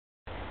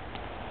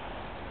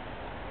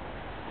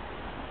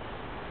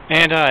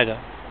and Ida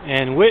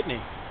and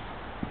Whitney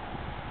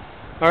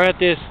are at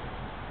this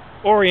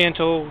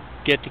Oriental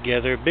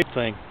get-together, big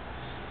thing.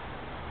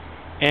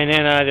 And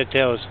then Ida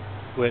tells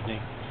Whitney,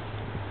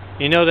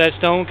 "You know that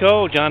stone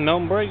cold John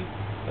Meltonbrady?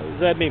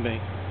 That'd be me.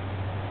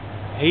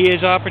 He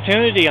is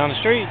opportunity on the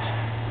streets.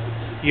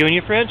 You and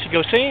your friends should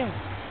go see him."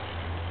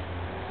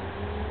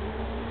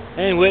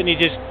 And Whitney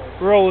just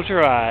rolls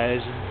her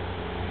eyes.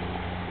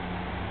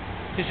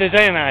 She says,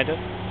 "Hey, Ida,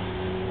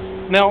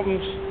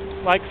 Melton's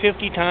like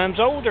 50 times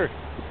older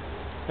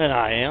than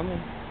I am.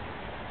 And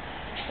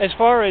as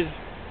far as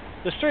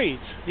the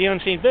streets, the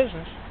unseen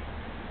business,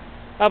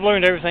 I've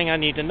learned everything I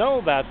need to know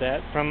about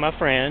that from my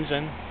friends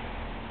and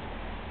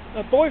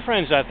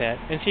boyfriends I've had."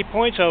 And she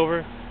points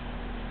over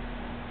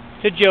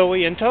to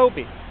Joey and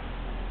Toby.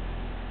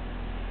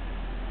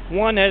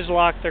 One has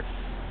locked their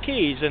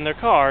keys in their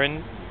car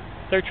and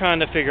they're trying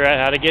to figure out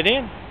how to get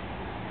in.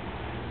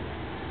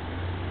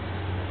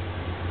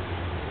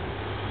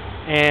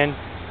 And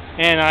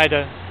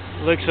Ida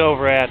looks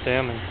over at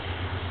them and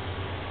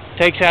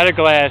takes out her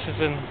glasses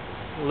and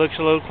looks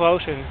a little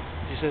closer and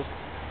she says,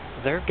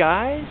 "They're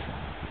guys?"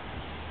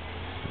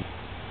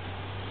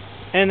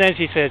 And then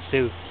she says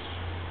to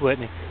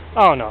Whitney,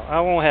 "Oh no, I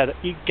won't have it.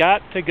 You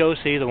got to go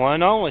see the one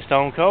and only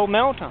Stone Cold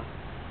Melton.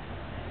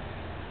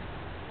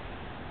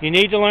 You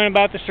need to learn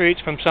about the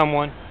streets from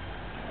someone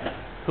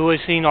who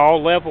has seen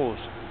all levels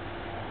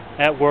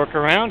at work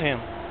around him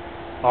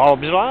all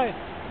of his life.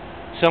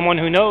 Someone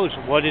who knows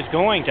what is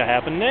going to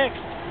happen next."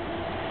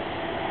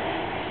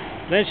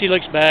 Then she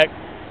looks back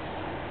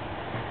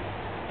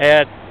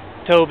at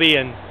Toby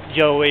and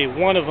Joey.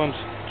 One of them's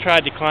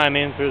tried to climb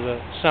in through the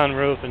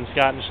sunroof and's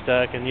gotten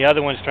stuck, and the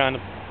other one's trying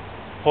to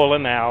pull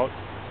him out.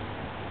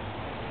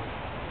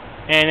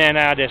 And then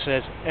Ida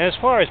says, "As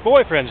far as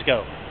boyfriends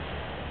go,"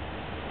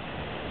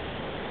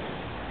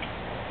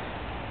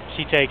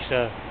 she takes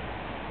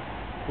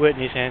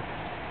Whitney's hand.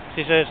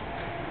 She says,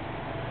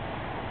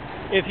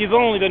 "If you've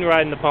only been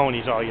riding the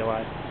ponies all your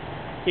life,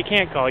 you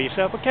can't call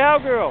yourself a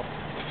cowgirl.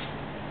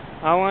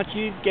 I want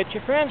you to get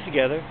your friends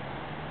together,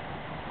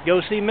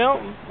 go see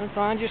Melton, and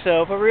find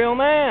yourself a real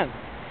man."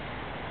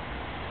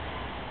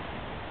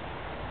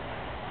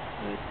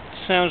 It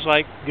sounds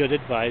like good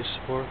advice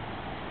for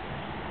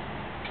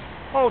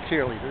all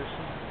cheerleaders,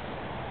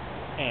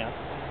 aunts,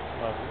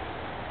 and mothers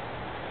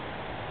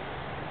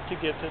to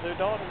give to their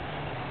daughters.